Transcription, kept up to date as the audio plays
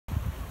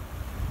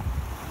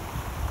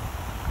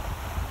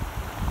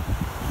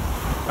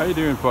How you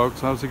doing,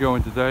 folks? How's it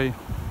going today?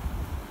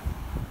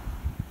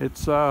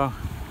 It's a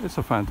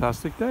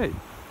fantastic day.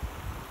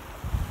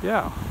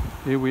 Yeah,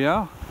 here we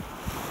are,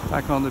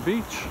 back on the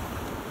beach.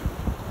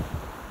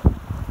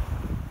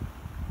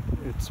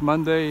 It's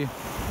Monday.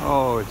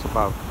 Oh, it's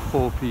about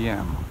 4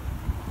 p.m.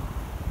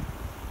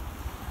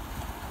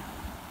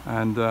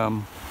 and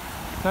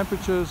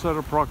temperatures are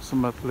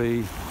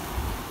approximately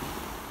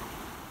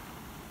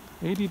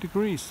 80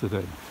 degrees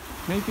today,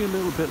 maybe a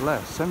little bit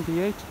less,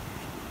 78.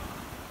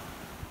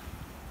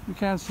 You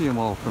can't see them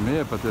all from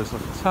here, but there's a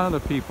ton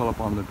of people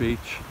up on the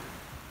beach.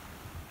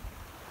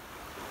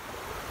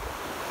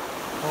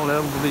 All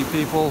elderly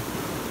people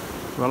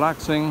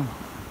relaxing.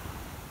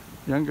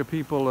 Younger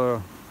people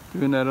are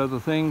doing their other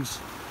things,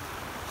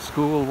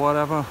 school,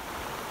 whatever.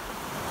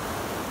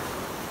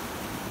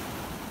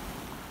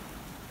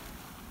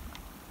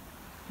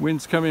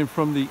 Wind's coming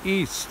from the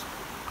east,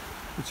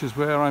 which is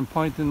where I'm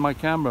pointing my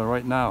camera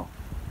right now.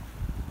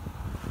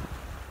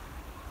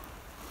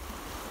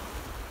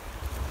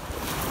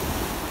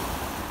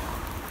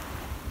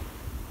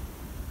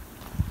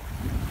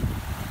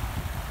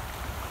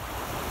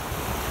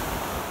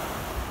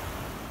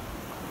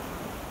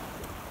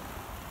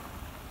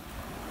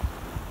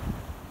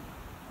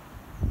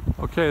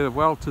 Okay,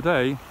 well,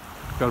 today,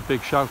 got a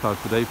big shout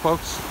out today,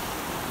 folks.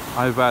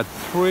 I've had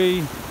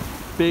 3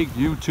 big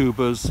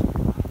YouTubers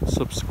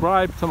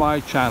subscribe to my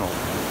channel.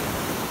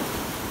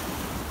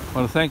 I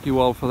want to thank you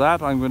all for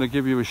that. I'm going to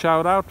give you a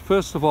shout out.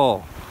 First of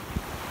all,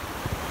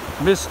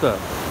 Mr.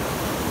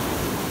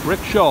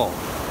 Rick Shaw,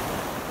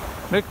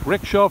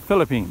 Rick Shaw,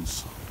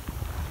 Philippines.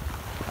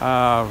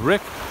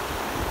 Rick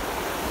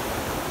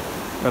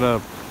got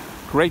a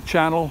great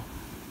channel.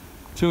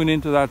 Tune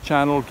into that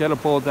channel, get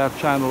aboard that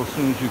channel as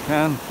soon as you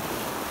can.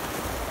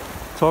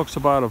 Talks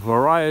about a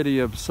variety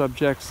of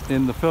subjects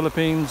in the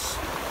Philippines.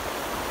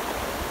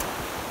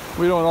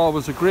 We don't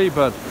always agree,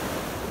 but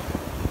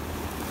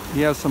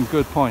he has some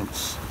good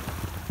points.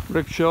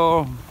 Rick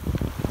Shaw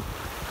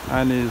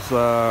and his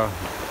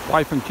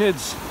wife and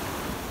kids,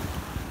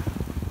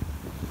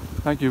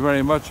 thank you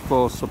very much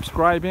for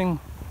subscribing.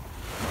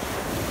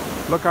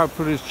 Look out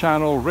for his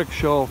channel, Rick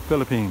Shaw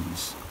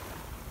Philippines.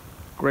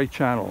 Great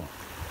channel.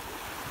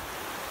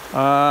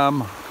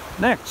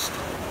 Next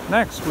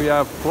we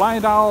have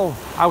Blind Owl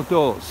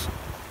Outdoors,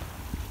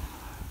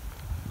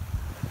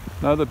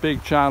 another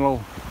big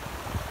channel,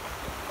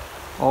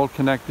 all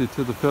connected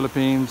to the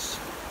Philippines.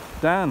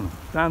 Dan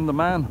the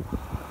man,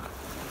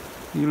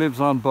 he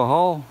lives on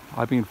Bohol.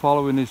 I've been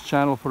following his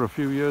channel for a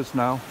few years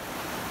now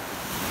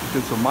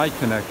because of my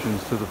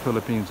connections to the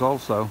Philippines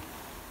also.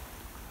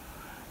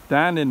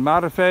 Dan in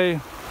Marife,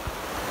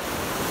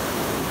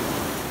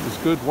 his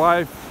good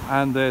wife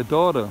and their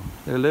daughter,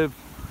 they live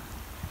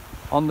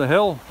on the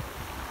hill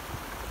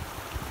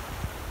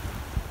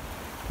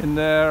in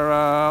there,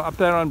 up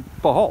there on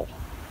Bohol.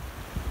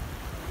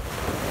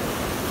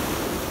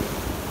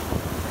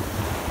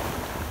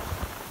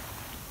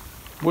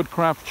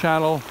 Woodcraft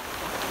channel,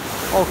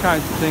 all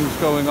kinds of things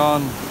going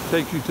on.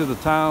 Takes you to the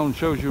town,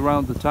 shows you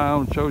around the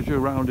town, shows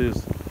you around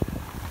his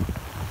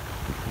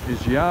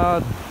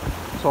yard.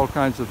 It's all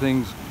kinds of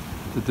things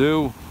to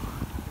do.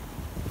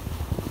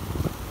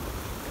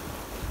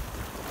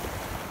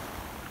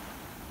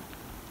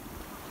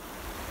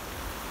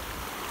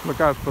 Look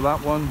out for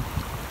that one.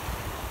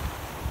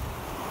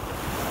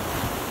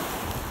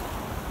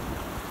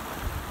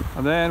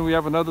 And then we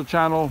have another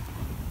channel,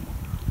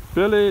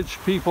 Village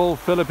People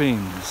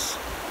Philippines.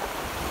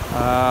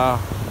 A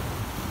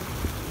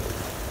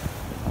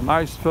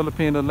nice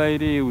Filipino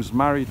lady who's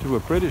married to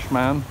a British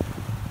man.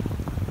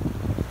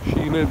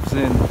 She lives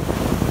in,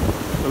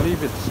 I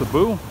believe it's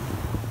Cebu.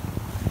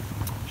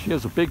 She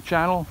has a big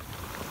channel,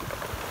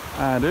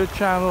 and her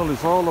channel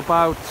is all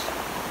about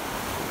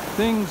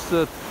things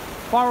that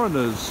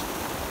foreigners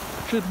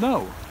should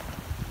know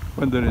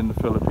when they're in the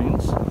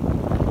Philippines.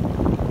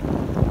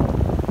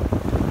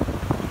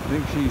 I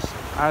think she's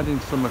adding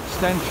some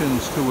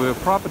extensions to her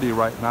property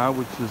right now,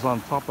 which is on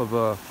top of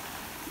a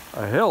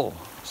hill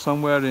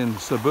somewhere in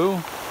Cebu.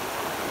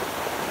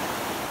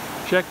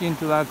 Check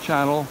into that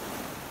channel.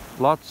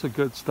 Lots of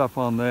good stuff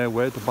on there.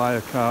 Where to buy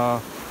a car,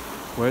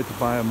 where to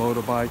buy a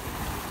motorbike,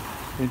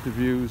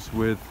 interviews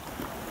with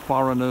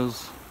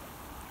foreigners.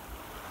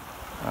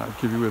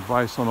 Give you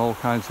advice on all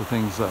kinds of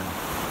things there.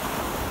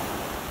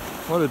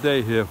 What a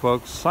day here,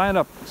 folks. Sign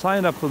up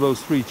for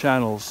those 3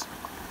 channels.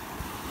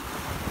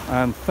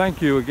 And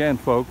thank you again,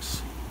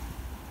 folks.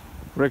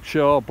 Rick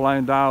Shaw,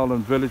 Blind Owl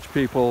and Village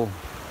People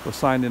for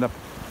signing up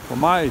for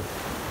my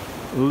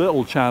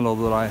little channel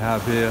that I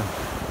have here.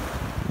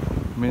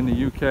 I'm in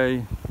the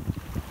UK.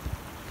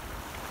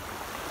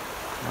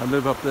 I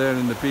live up there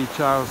in the beach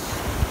house.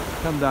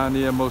 Come down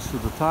here most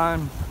of the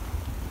time.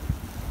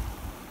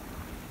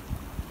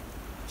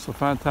 It's a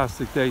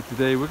fantastic day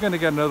today. We're going to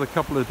get another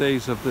couple of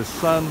days of this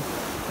sun,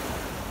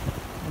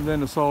 and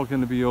then it's all going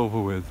to be over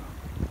with.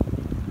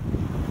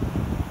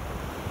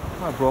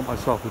 I brought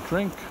myself a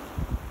drink,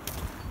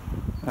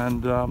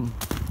 and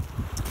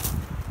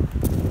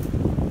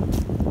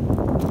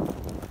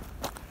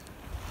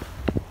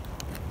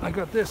I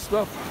got this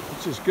stuff,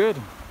 which is good.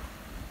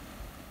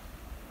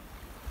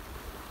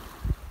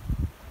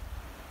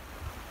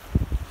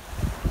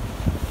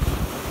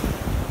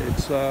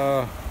 It's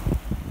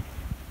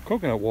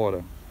coconut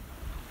water.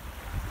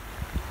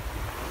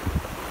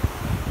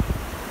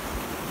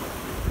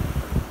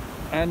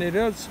 And it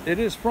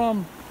is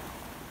from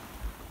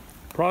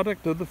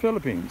product of the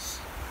Philippines.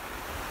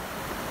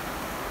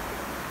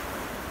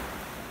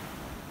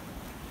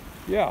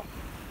 Yeah.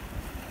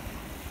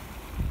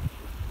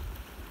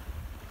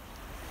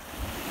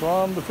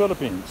 From the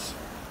Philippines.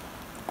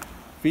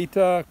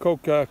 Vita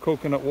Coca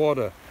coconut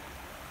water.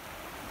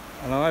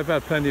 And I've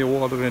had plenty of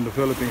water in the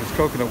Philippines,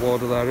 coconut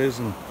water that is,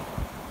 and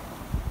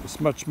it's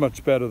much,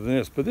 much better than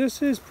this. But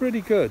this is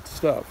pretty good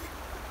stuff.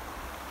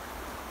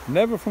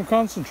 Never from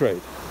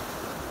concentrate.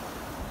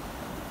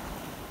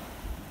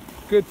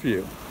 Good for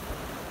you.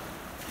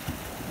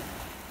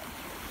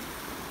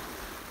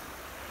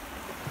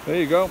 There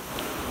you go.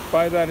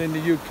 Buy that in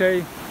the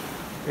UK.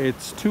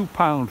 It's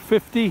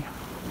 £2.50.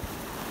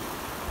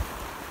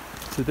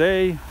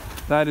 Today,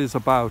 that is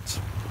about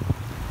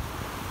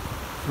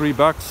 $3.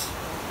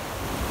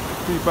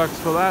 $3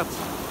 for that.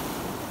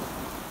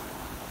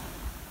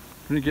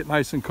 Drink it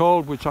nice and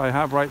cold, which I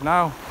have right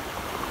now.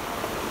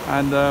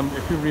 And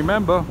if you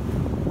remember,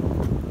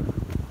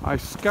 I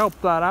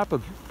scalped that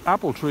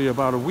apple tree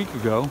about a week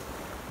ago,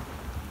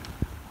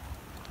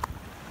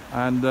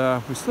 and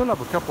we still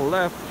have a couple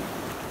left.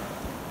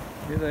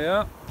 Here they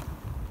are.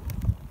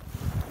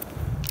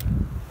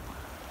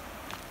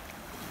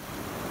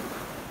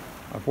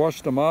 I've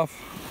washed them off.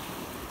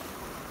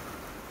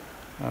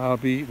 I'll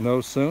be eating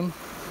those soon.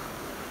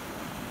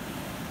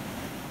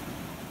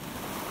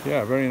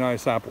 Yeah, very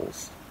nice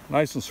apples.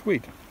 Nice and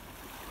sweet.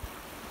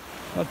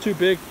 Not too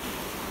big.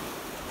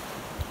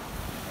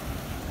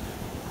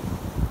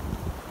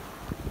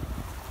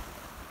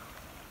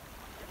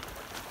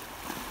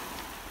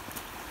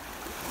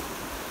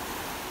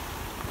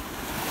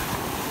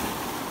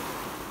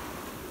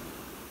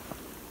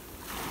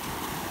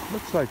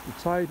 Looks like the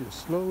tide is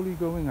slowly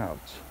going out.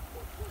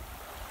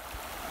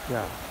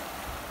 Yeah.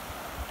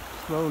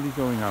 Slowly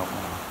going out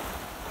now.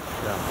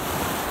 Yeah.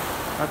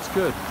 That's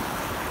good.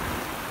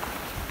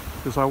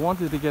 Because I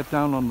wanted to get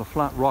down on the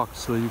flat rocks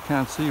so you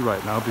can't see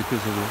right now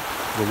because of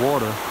the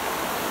water.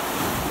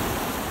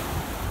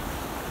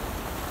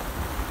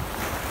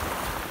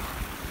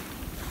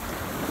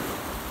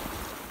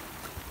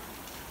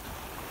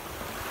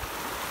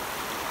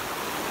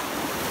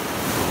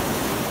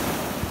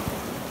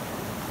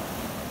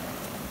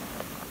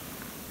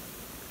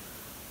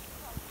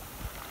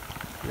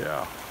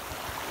 Yeah.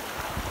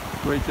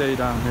 Great day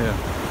down here.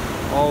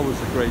 Always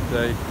a great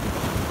day.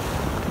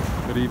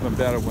 But even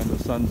better when the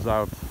sun's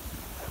out.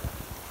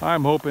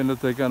 I'm hoping that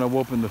they're going to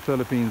open the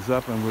Philippines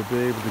up and we'll be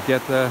able to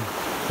get there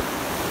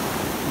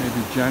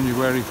maybe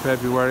January,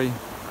 February.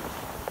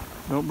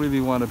 Don't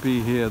really want to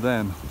be here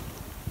then.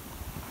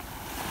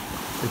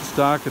 It's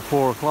dark at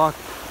 4 o'clock.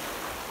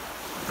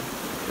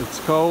 It's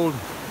cold,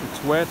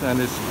 it's wet, and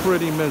it's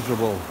pretty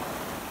miserable.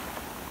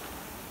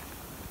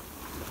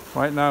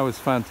 Right now it's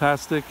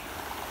fantastic.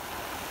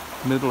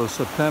 Middle of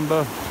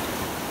September.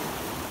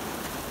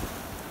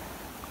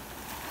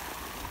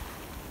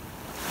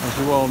 As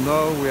you all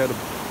know, we had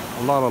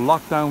a lot of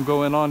lockdown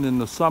going on in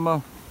the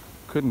summer.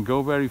 Couldn't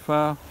go very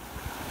far.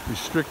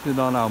 Restricted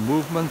on our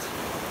movement.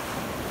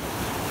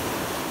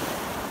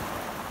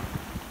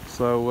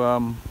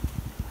 So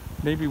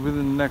maybe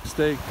within the next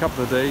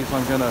couple of days,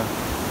 I'm gonna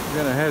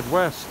head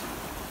west.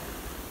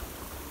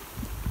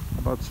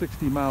 About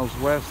 60 miles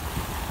west.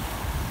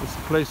 It's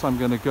the place I'm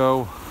gonna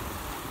go.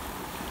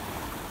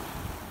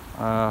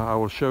 I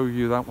will show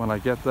you that when I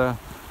get there.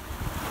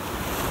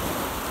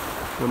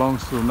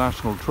 Belongs to the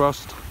National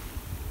Trust.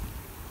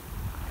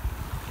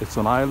 It's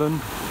an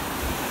island.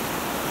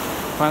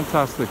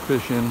 Fantastic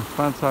fishing,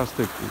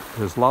 fantastic.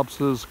 There's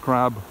lobsters,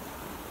 crab,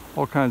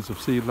 all kinds of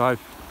sea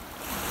life.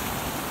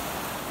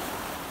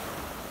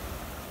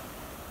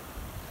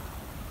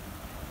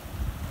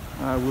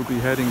 We'll be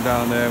heading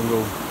down there.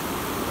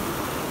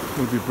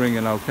 We'll be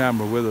bringing our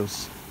camera with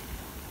us.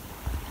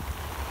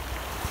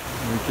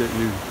 We'll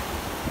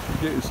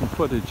get you some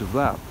footage of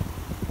that.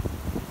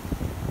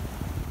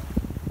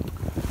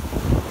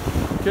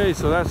 Okay,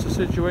 so that's the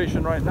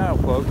situation right now,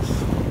 folks.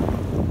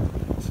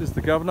 This is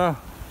the governor.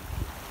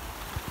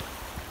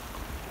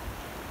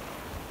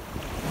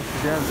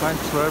 Once again,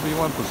 thanks for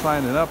everyone for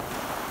signing up.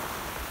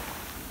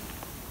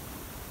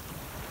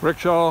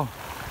 Rickshaw,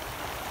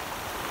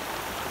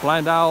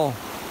 Blind Owl,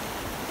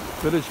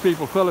 Village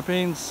People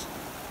Philippines.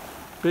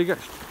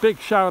 Big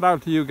shout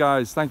out to you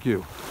guys. Thank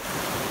you.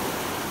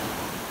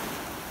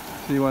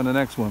 See you on the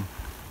next one.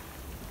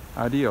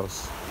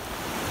 Adios.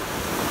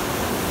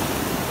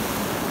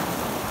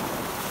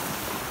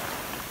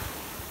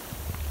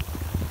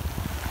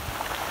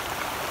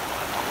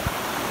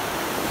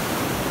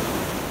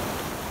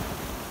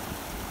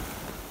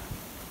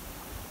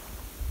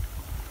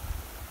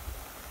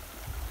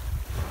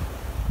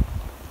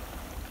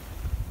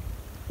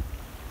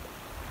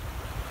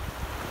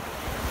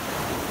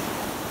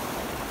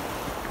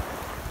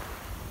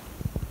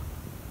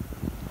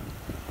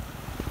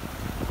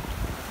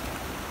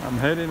 I'm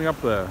heading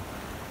up there.